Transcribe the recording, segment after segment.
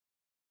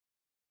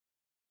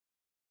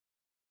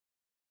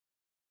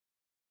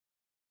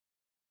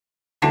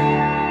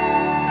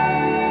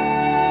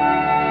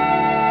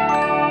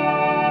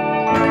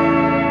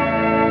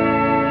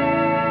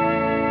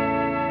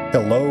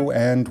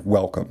and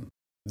welcome.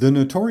 The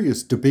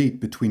notorious debate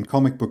between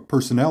comic book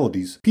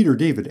personalities Peter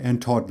David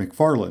and Todd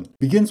McFarlane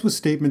begins with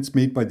statements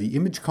made by the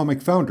Image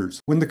Comic founders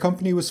when the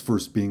company was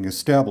first being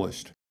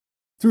established.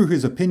 Through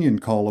his opinion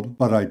column,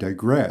 But I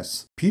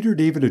Digress, Peter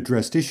David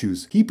addressed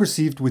issues he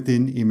perceived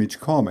within Image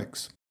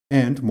Comics,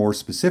 and more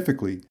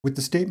specifically, with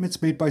the statements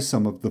made by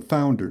some of the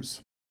founders.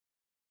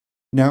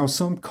 Now,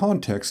 some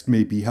context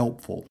may be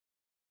helpful.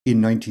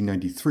 In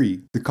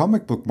 1993, the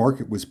comic book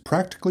market was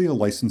practically a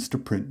license to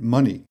print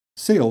money.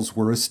 Sales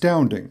were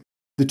astounding.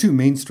 The two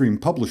mainstream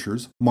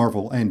publishers,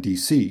 Marvel and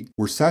DC,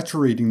 were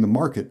saturating the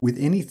market with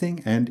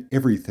anything and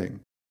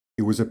everything.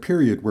 It was a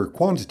period where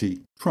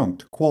quantity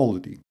trumped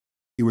quality.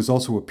 It was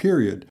also a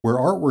period where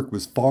artwork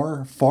was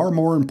far, far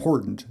more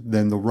important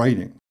than the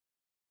writing.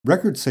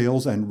 Record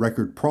sales and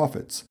record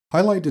profits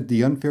highlighted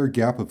the unfair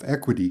gap of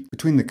equity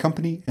between the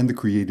company and the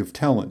creative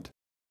talent.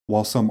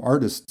 While some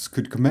artists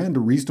could command a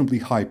reasonably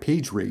high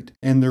page rate,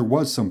 and there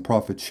was some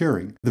profit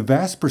sharing, the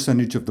vast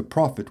percentage of the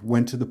profit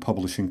went to the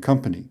publishing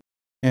company.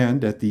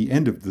 And at the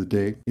end of the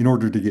day, in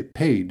order to get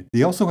paid,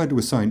 they also had to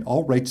assign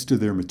all rights to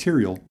their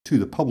material to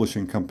the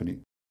publishing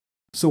company.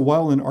 So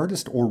while an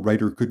artist or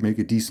writer could make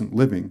a decent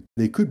living,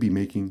 they could be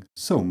making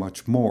so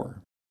much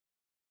more.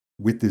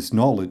 With this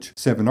knowledge,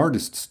 7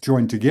 artists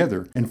joined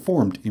together and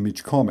formed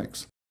Image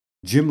Comics.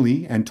 Jim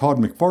Lee and Todd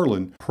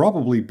McFarlane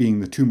probably being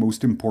the two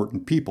most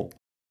important people.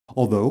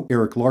 Although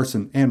Erik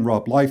Larsen and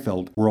Rob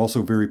Liefeld were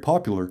also very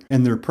popular,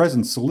 and their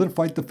presence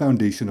solidified the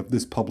foundation of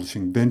this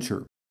publishing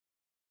venture.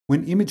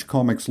 When Image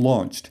Comics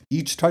launched,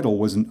 each title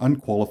was an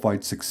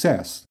unqualified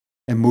success,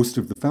 and most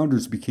of the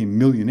founders became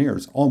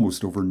millionaires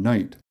almost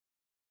overnight.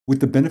 With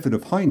the benefit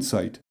of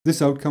hindsight,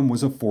 this outcome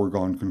was a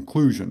foregone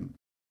conclusion.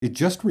 It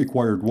just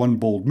required one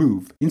bold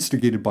move,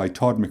 instigated by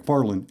Todd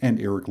McFarlane and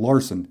Erik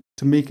Larsen,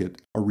 to make it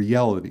a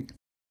reality.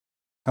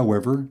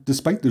 However,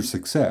 despite their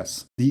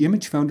success, the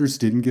Image founders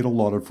didn't get a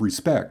lot of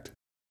respect.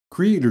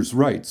 Creators'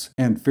 rights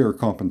and fair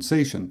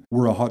compensation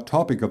were a hot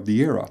topic of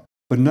the era,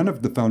 but none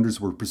of the founders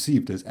were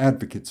perceived as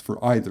advocates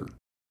for either.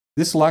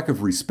 This lack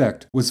of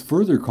respect was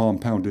further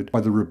compounded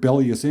by the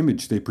rebellious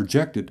image they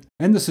projected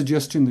and the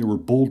suggestion they were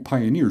bold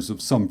pioneers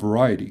of some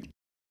variety.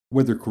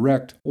 Whether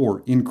correct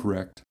or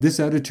incorrect, this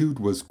attitude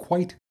was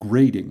quite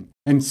grating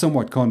and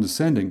somewhat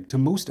condescending to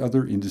most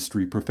other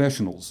industry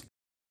professionals.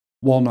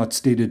 While not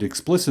stated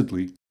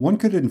explicitly, one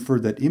could infer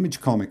that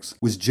Image Comics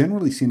was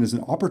generally seen as an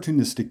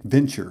opportunistic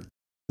venture.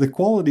 The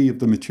quality of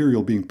the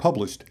material being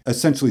published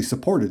essentially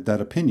supported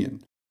that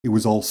opinion. It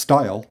was all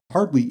style,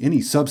 hardly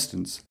any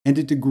substance, and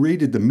it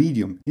degraded the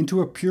medium into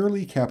a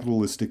purely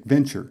capitalistic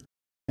venture.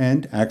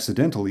 And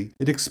accidentally,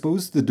 it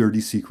exposed the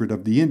dirty secret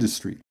of the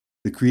industry.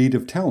 The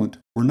creative talent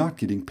were not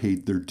getting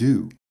paid their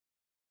due.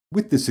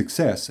 With the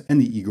success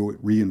and the ego it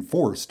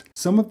reinforced,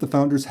 some of the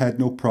founders had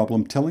no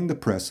problem telling the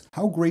press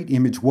how great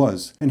Image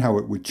was and how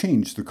it would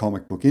change the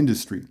comic book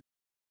industry.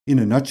 In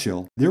a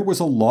nutshell, there was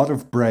a lot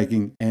of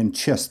bragging and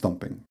chest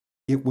thumping.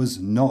 It was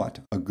not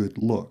a good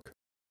look.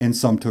 And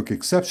some took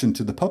exception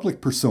to the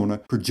public persona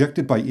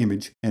projected by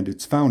Image and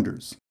its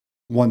founders.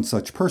 One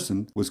such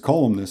person was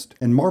columnist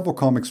and Marvel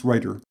Comics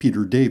writer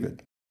Peter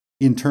David.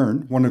 In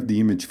turn, one of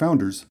the Image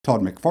founders,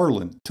 Todd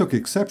McFarlane, took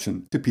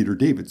exception to Peter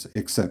David's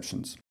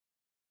exceptions.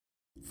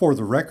 For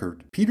the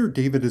record, Peter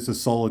David is a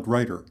solid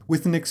writer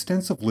with an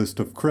extensive list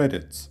of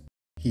credits.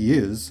 He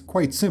is,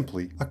 quite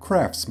simply, a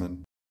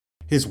craftsman.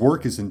 His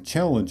work isn't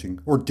challenging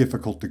or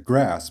difficult to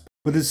grasp,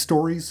 but his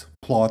stories,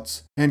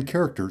 plots, and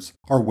characters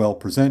are well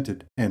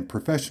presented and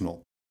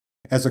professional.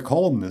 As a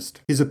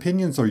columnist, his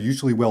opinions are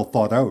usually well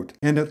thought out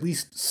and at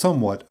least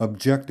somewhat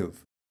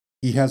objective.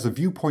 He has a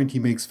viewpoint he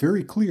makes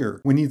very clear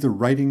when either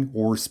writing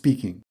or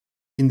speaking.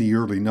 In the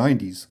early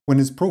 90s, when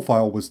his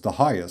profile was the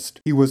highest,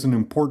 he was an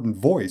important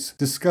voice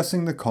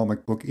discussing the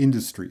comic book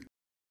industry.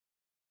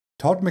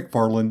 Todd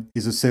McFarlane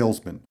is a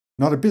salesman,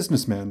 not a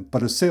businessman,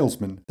 but a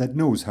salesman that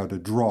knows how to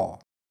draw.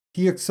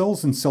 He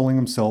excels in selling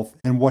himself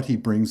and what he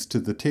brings to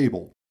the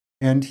table.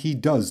 And he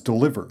does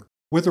deliver.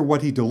 Whether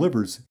what he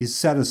delivers is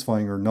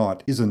satisfying or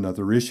not is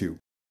another issue.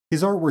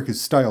 His artwork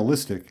is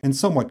stylistic and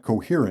somewhat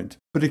coherent,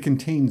 but it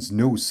contains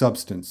no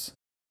substance.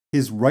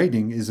 His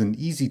writing is an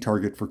easy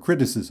target for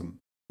criticism.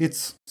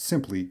 It's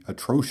simply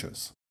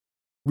atrocious.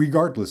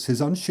 Regardless,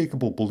 his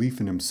unshakable belief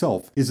in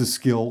himself is a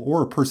skill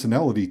or a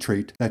personality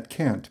trait that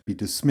can't be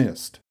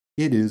dismissed.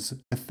 It is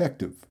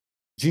effective.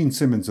 Gene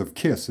Simmons of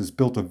KISS has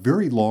built a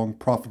very long,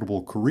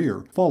 profitable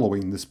career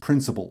following this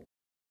principle.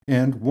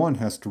 And one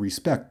has to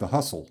respect the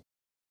hustle.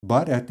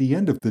 But at the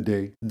end of the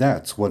day,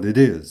 that's what it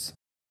is.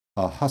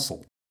 A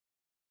hustle.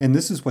 And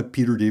this is what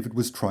Peter David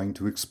was trying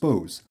to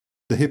expose.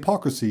 The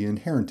hypocrisy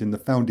inherent in the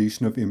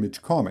foundation of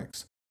Image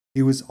Comics.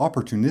 It was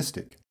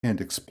opportunistic and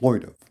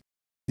exploitive.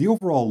 The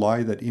overall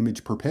lie that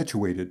Image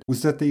perpetuated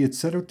was that they had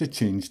set out to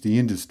change the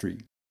industry,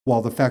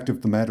 while the fact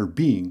of the matter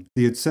being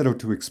they had set out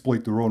to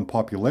exploit their own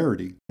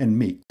popularity and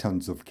make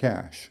tons of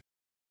cash.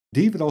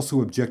 David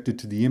also objected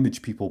to the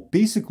Image people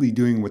basically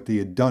doing what they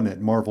had done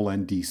at Marvel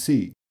and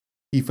DC.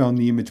 He found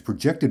the image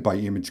projected by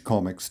Image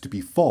Comics to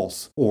be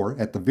false, or,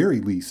 at the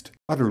very least,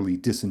 utterly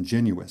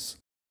disingenuous.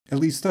 At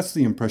least that's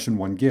the impression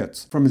one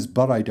gets from his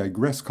But I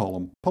Digress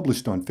column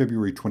published on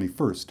February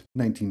 21st,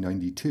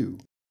 1992.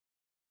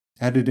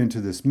 Added into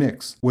this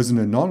mix was an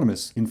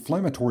anonymous,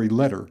 inflammatory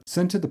letter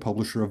sent to the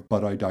publisher of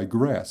But I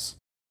Digress.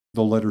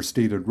 The letter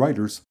stated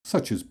writers,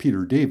 such as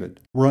Peter David,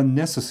 were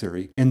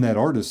unnecessary and that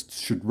artists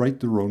should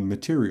write their own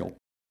material.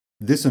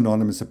 This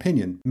anonymous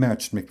opinion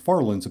matched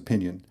McFarlane's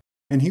opinion,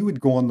 and he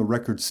would go on the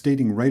record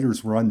stating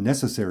writers were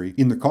unnecessary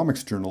in the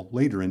Comics Journal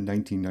later in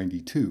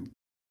 1992.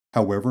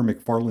 However,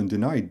 McFarlane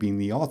denied being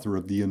the author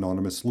of the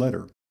anonymous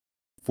letter.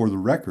 For the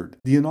record,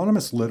 the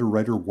anonymous letter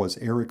writer was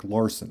Eric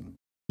Larson.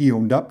 He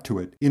owned up to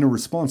it in a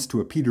response to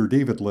a Peter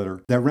David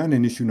letter that ran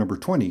in issue number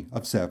 20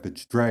 of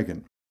Savage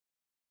Dragon.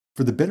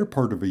 For the better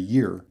part of a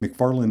year,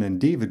 McFarlane and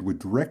David would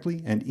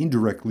directly and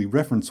indirectly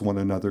reference one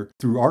another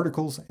through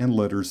articles and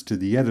letters to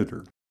the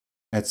editor.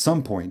 At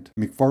some point,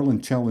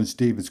 McFarlane challenged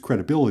David's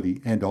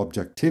credibility and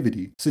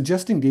objectivity,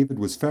 suggesting David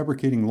was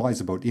fabricating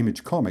lies about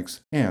Image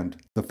Comics and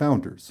the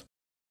founders.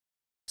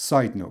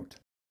 Side note: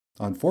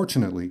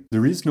 unfortunately,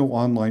 there is no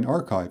online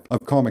archive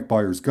of Comic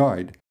Buyer's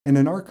Guide, and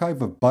an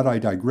archive of But I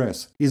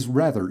Digress is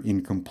rather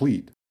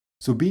incomplete,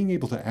 so being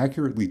able to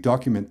accurately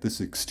document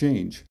this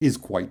exchange is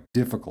quite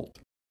difficult.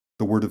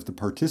 The word of the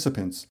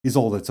participants is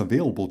all that's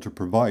available to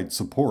provide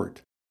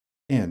support.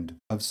 End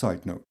of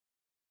side note.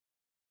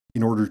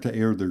 In order to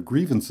air their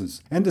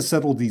grievances and to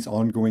settle these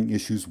ongoing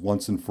issues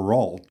once and for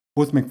all,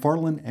 both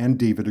McFarlane and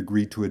David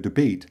agreed to a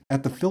debate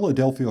at the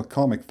Philadelphia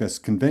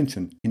Comicfest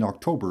Convention in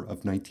October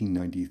of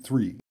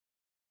 1993.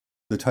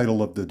 The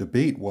title of the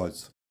debate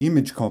was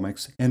Image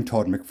Comics and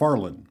Todd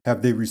McFarlane,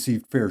 Have They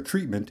Received Fair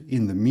Treatment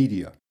in the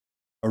Media?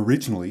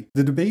 Originally,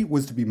 the debate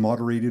was to be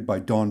moderated by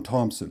Don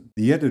Thompson,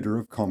 the editor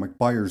of Comic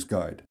Buyer's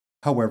Guide.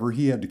 However,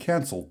 he had to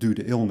cancel due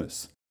to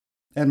illness.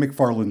 At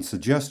McFarlane's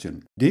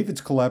suggestion,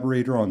 David's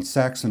collaborator on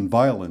Saxon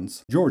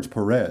Violins, George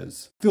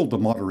Perez, filled the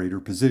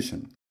moderator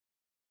position.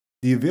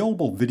 The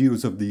available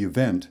videos of the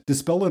event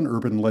dispel an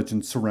urban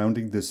legend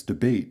surrounding this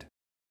debate.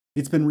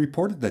 It's been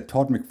reported that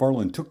Todd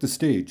McFarlane took the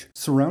stage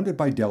surrounded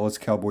by Dallas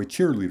Cowboy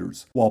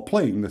cheerleaders while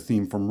playing the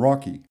theme from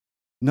Rocky.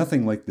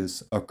 Nothing like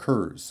this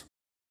occurs.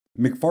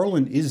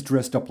 McFarlane is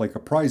dressed up like a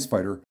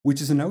prizefighter,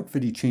 which is an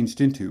outfit he changed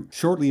into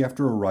shortly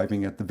after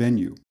arriving at the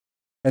venue.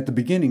 At the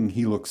beginning,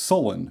 he looks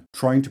sullen,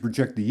 trying to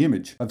project the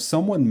image of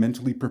someone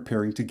mentally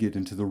preparing to get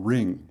into the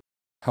ring.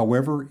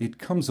 However, it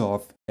comes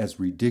off as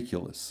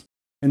ridiculous,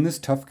 and this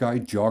tough guy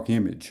jock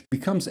image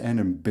becomes an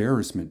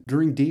embarrassment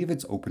during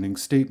David's opening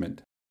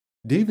statement.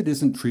 David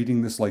isn't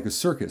treating this like a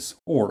circus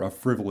or a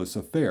frivolous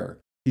affair.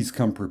 He's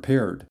come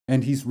prepared,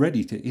 and he's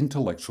ready to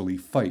intellectually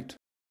fight.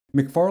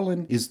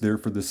 McFarlane is there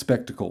for the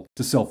spectacle,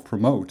 to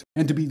self-promote,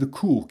 and to be the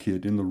cool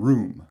kid in the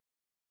room.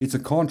 It's a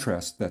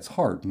contrast that's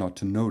hard not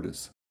to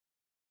notice.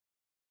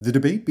 The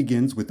debate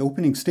begins with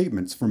opening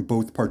statements from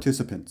both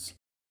participants.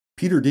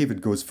 Peter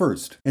David goes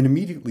first and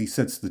immediately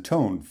sets the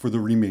tone for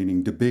the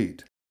remaining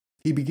debate.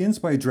 He begins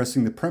by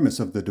addressing the premise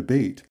of the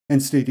debate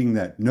and stating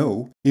that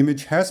no,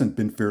 Image hasn't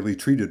been fairly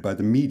treated by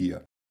the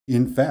media.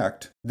 In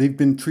fact, they've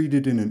been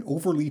treated in an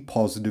overly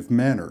positive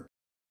manner.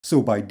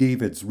 So by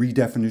David's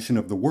redefinition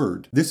of the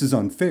word, this is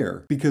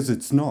unfair because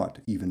it's not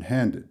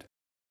even-handed.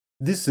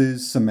 This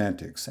is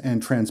semantics,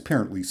 and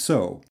transparently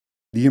so.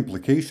 The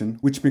implication,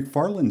 which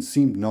McFarlane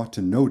seemed not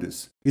to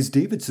notice, is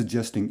David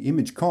suggesting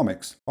Image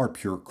Comics are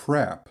pure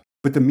crap,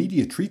 but the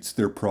media treats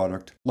their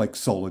product like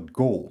solid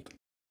gold.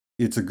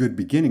 It's a good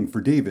beginning for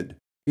David.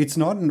 It's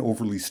not an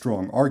overly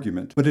strong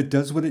argument, but it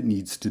does what it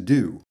needs to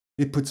do.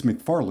 It puts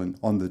McFarlane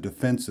on the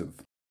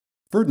defensive.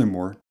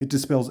 Furthermore, it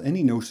dispels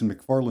any notion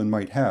McFarlane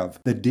might have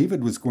that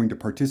David was going to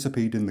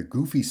participate in the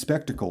goofy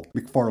spectacle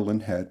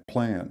McFarlane had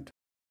planned.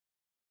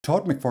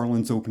 Todd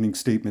McFarlane's opening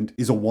statement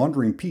is a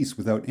wandering piece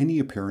without any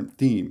apparent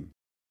theme.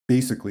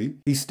 Basically,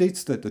 he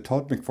states that the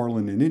Todd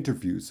McFarlane in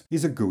interviews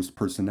is a ghost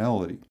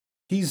personality.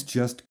 He's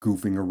just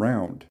goofing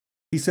around.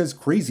 He says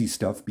crazy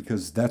stuff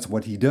because that's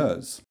what he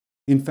does.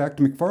 In fact,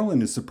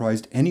 McFarlane is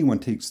surprised anyone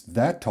takes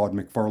that Todd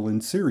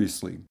McFarlane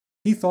seriously.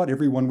 He thought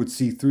everyone would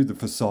see through the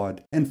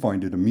facade and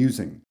find it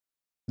amusing.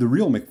 The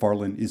real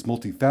McFarlane is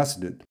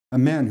multifaceted, a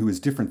man who is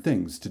different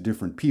things to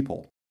different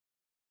people.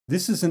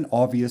 This is an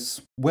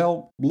obvious,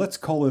 well, let's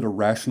call it a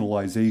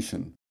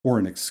rationalization, or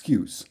an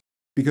excuse,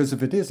 because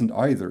if it isn't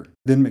either,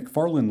 then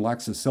McFarlane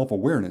lacks a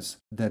self-awareness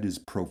that is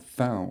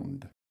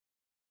profound.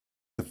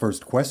 The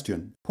first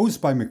question,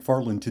 posed by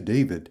McFarlane to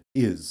David,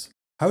 is,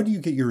 how do you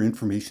get your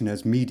information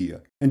as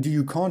media, and do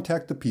you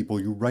contact the people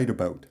you write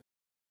about?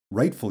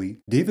 Rightfully,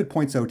 David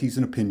points out he's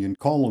an opinion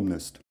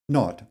columnist,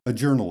 not a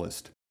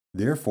journalist.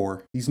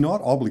 Therefore, he's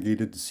not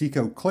obligated to seek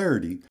out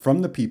clarity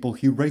from the people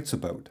he writes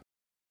about.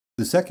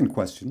 The second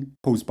question,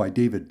 posed by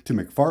David to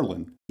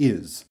McFarlane,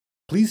 is,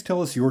 please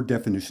tell us your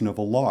definition of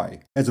a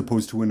lie, as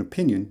opposed to an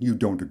opinion you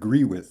don't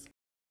agree with.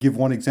 Give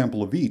one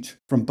example of each,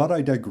 from But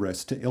I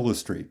Digress to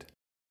illustrate.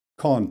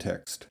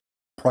 Context.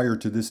 Prior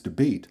to this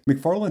debate,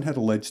 McFarlane had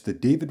alleged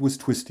that David was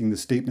twisting the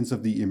statements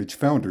of the Image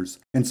founders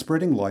and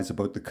spreading lies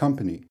about the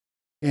company.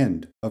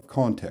 End of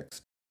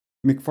context.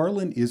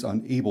 McFarlane is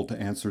unable to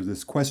answer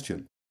this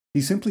question.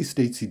 He simply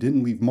states he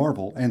didn't leave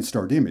Marvel and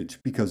start Image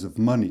because of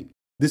money.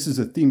 This is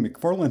a theme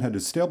McFarlane had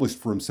established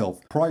for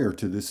himself prior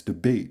to this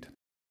debate.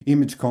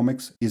 Image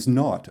Comics is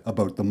not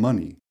about the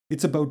money,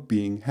 it's about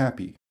being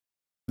happy.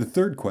 The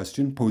third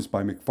question posed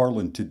by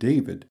McFarlane to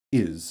David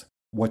is,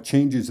 what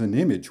changes in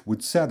Image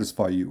would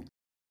satisfy you?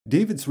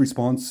 David's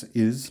response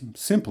is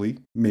simply,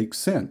 makes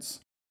sense.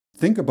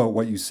 Think about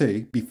what you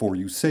say before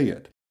you say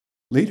it.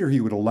 Later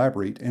he would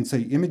elaborate and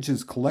say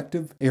Image's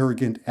collective,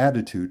 arrogant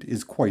attitude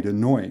is quite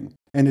annoying,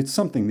 and it's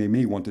something they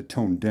may want to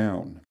tone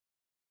down.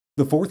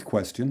 The fourth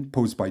question,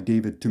 posed by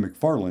David to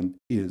McFarlane,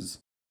 is,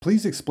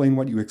 please explain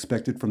what you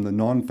expected from the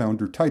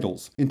non-founder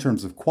titles in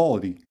terms of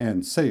quality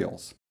and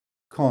sales.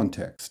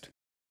 Context.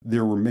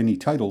 There were many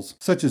titles,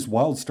 such as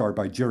Wildstar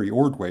by Jerry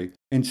Ordway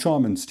and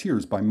Shaman's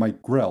Tears by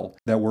Mike Grell,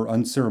 that were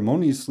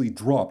unceremoniously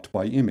dropped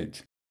by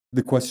Image.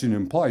 The question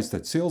implies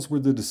that sales were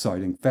the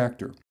deciding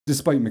factor,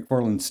 despite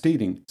McFarlane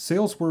stating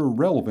sales were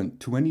irrelevant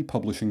to any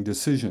publishing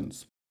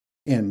decisions.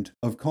 End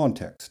of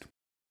context.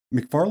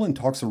 McFarlane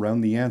talks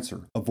around the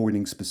answer,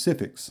 avoiding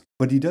specifics,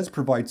 but he does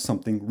provide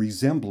something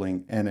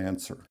resembling an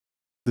answer.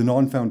 The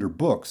non-founder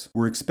books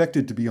were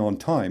expected to be on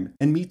time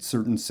and meet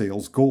certain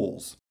sales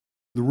goals.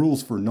 The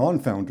rules for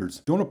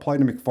non-founders don't apply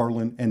to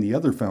McFarlane and the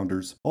other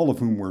founders, all of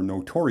whom were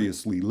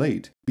notoriously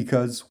late,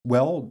 because,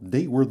 well,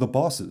 they were the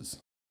bosses.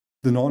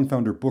 The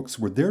non-founder books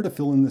were there to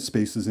fill in the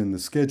spaces in the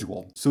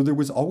schedule, so there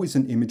was always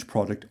an Image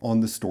product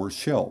on the store's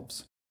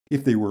shelves.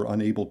 If they were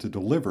unable to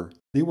deliver,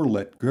 they were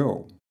let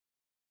go.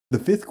 The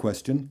fifth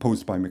question,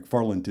 posed by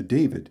McFarlane to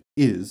David,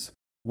 is,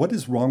 what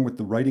is wrong with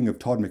the writing of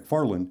Todd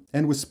McFarlane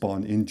and with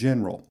Spawn in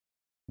general?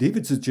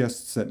 David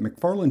suggests that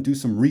McFarlane do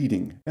some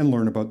reading and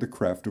learn about the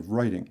craft of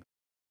writing.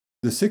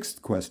 The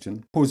sixth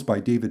question, posed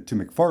by David to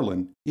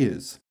McFarlane,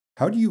 is,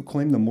 how do you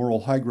claim the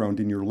moral high ground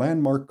in your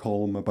landmark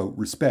column about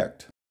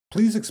respect?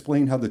 Please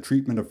explain how the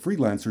treatment of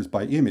freelancers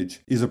by Image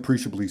is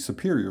appreciably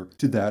superior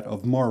to that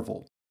of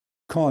Marvel.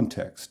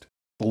 Context.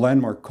 The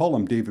landmark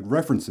column David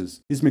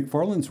references is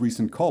McFarlane's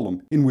recent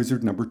column in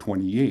Wizard number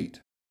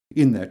 28.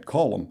 In that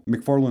column,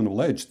 McFarlane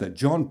alleged that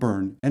John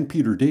Byrne and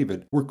Peter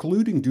David were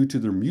colluding due to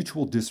their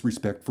mutual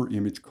disrespect for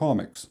Image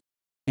Comics.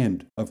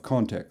 End of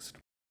context.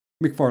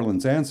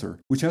 McFarlane's answer,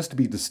 which has to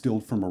be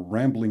distilled from a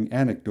rambling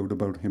anecdote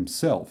about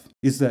himself,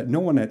 is that no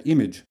one at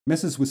Image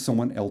messes with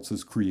someone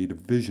else's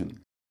creative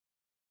vision.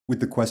 With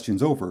the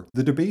questions over,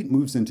 the debate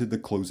moves into the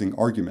closing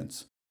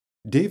arguments.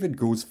 David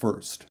goes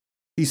first.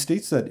 He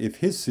states that if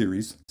his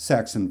series,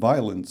 Saxon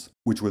Violence,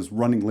 which was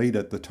running late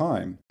at the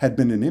time, had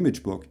been an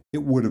Image book, it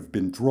would have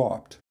been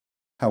dropped.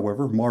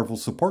 However, Marvel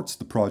supports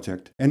the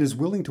project and is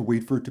willing to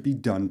wait for it to be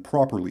done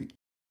properly.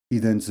 He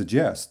then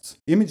suggests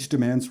Image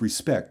demands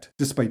respect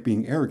despite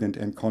being arrogant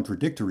and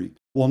contradictory,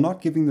 while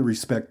not giving the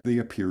respect they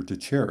appear to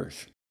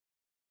cherish.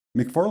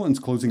 McFarlane's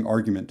closing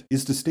argument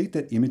is to state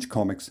that Image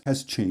Comics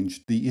has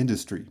changed the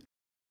industry.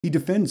 He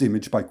defends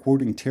Image by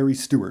quoting Terry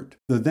Stewart,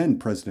 the then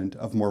president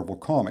of Marvel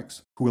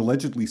Comics, who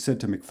allegedly said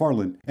to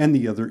McFarlane and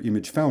the other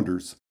Image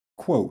founders,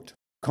 quote,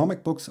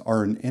 "Comic books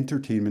are an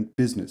entertainment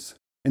business,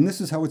 and this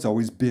is how it's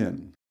always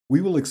been.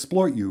 We will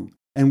exploit you,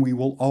 and we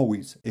will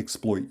always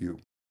exploit you."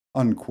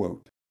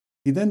 Unquote.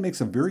 He then makes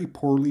a very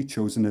poorly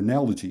chosen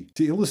analogy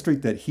to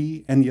illustrate that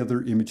he and the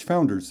other Image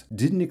founders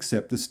didn't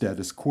accept the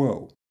status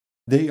quo.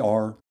 They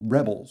are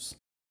rebels.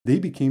 They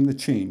became the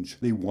change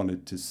they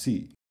wanted to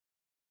see.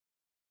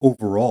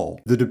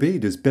 Overall, the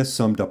debate is best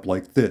summed up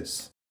like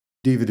this.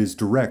 David is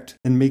direct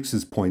and makes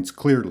his points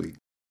clearly.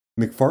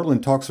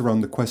 McFarlane talks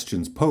around the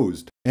questions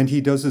posed, and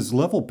he does his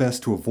level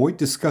best to avoid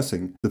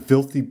discussing the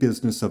filthy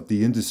business of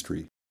the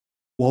industry.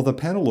 While the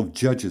panel of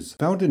judges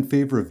found in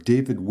favor of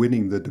David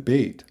winning the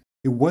debate,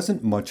 it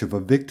wasn't much of a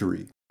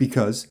victory,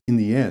 because, in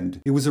the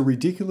end, it was a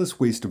ridiculous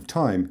waste of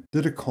time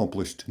that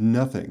accomplished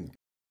nothing.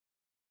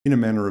 In a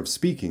manner of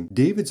speaking,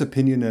 David's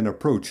opinion and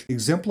approach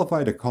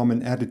exemplified a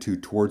common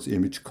attitude towards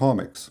Image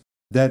Comics.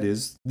 That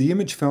is, the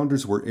Image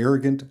founders were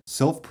arrogant,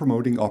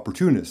 self-promoting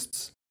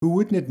opportunists who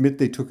wouldn't admit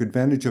they took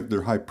advantage of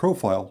their high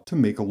profile to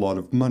make a lot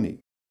of money.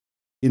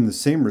 In the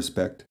same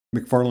respect,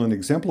 McFarlane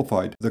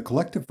exemplified the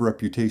collective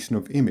reputation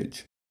of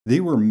Image. They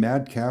were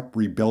madcap,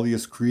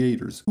 rebellious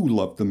creators who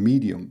loved the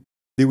medium.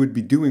 They would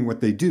be doing what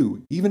they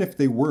do even if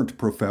they weren't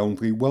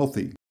profoundly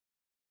wealthy.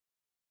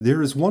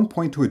 There is one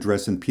point to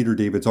address in Peter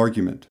David's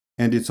argument,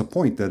 and it's a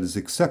point that is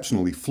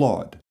exceptionally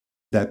flawed.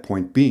 That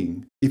point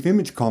being, if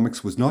Image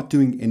Comics was not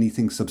doing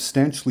anything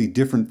substantially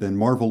different than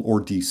Marvel or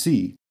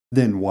DC,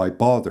 then why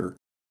bother?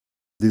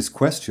 This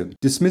question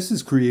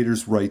dismisses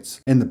creators'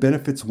 rights and the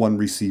benefits one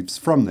receives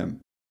from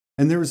them,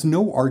 and there is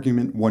no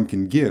argument one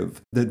can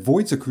give that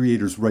voids a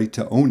creator's right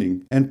to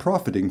owning and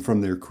profiting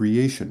from their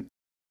creation.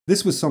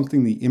 This was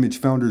something the Image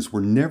founders were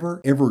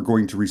never ever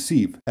going to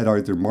receive at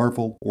either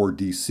Marvel or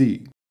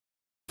DC.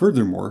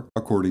 Furthermore,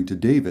 according to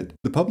David,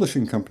 the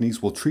publishing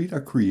companies will treat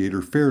a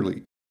creator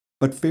fairly.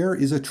 But fair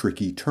is a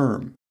tricky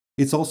term.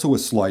 It's also a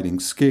sliding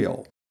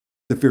scale.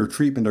 The fair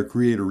treatment a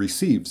creator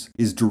receives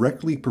is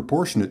directly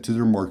proportionate to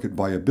their market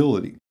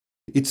viability.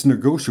 It's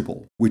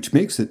negotiable, which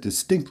makes it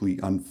distinctly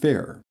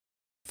unfair.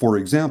 For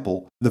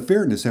example, the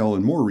fairness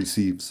Alan Moore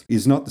receives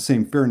is not the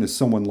same fairness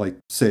someone like,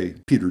 say,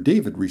 Peter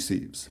David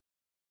receives.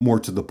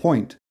 More to the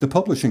point, the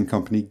publishing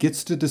company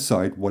gets to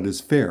decide what is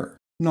fair,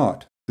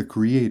 not the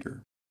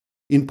creator.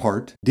 In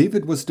part,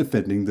 David was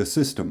defending the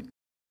system.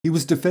 He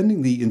was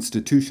defending the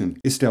institution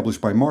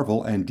established by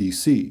Marvel and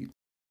DC.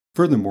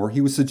 Furthermore, he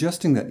was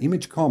suggesting that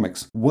Image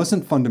Comics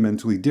wasn't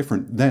fundamentally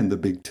different than the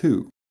Big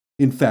Two.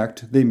 In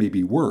fact, they may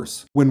be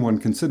worse when one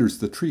considers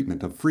the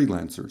treatment of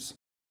freelancers.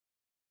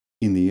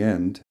 In the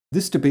end,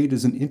 this debate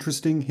is an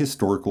interesting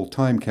historical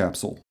time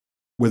capsule.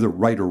 Whether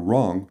right or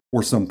wrong,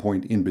 or some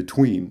point in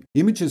between,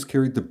 Image has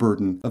carried the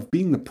burden of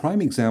being the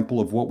prime example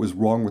of what was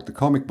wrong with the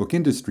comic book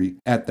industry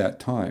at that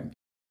time.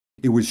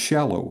 It was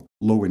shallow,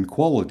 low in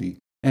quality,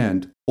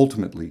 and,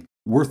 ultimately,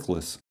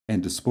 worthless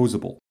and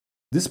disposable.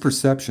 This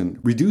perception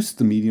reduced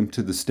the medium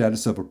to the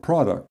status of a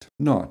product,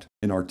 not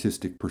an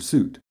artistic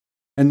pursuit.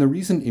 And the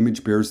reason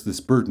Image bears this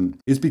burden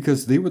is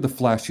because they were the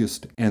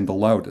flashiest and the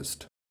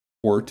loudest.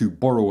 Or, to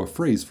borrow a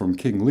phrase from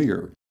King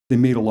Lear, they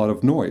made a lot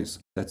of noise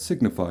that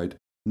signified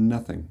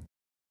nothing.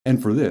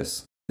 And for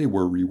this, they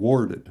were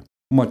rewarded,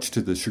 much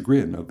to the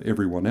chagrin of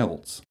everyone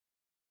else.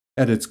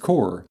 At its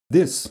core,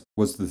 this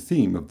was the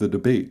theme of the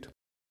debate.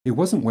 It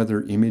wasn't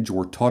whether Image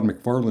or Todd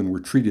McFarlane were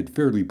treated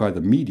fairly by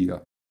the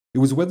media. It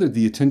was whether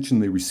the attention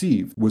they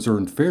received was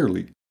earned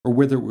fairly, or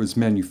whether it was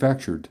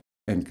manufactured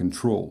and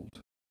controlled.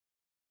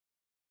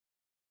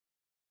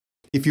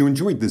 If you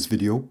enjoyed this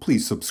video,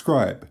 please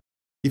subscribe.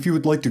 If you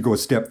would like to go a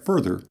step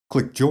further,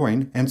 click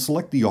Join and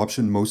select the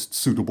option most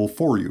suitable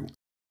for you.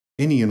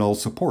 Any and all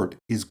support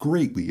is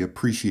greatly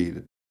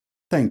appreciated.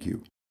 Thank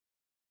you.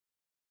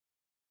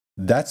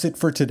 That's it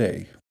for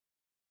today.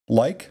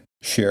 Like,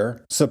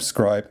 share,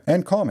 subscribe,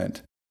 and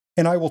comment,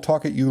 and I will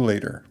talk at you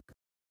later.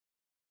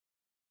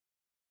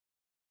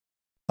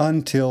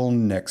 Until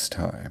next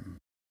time.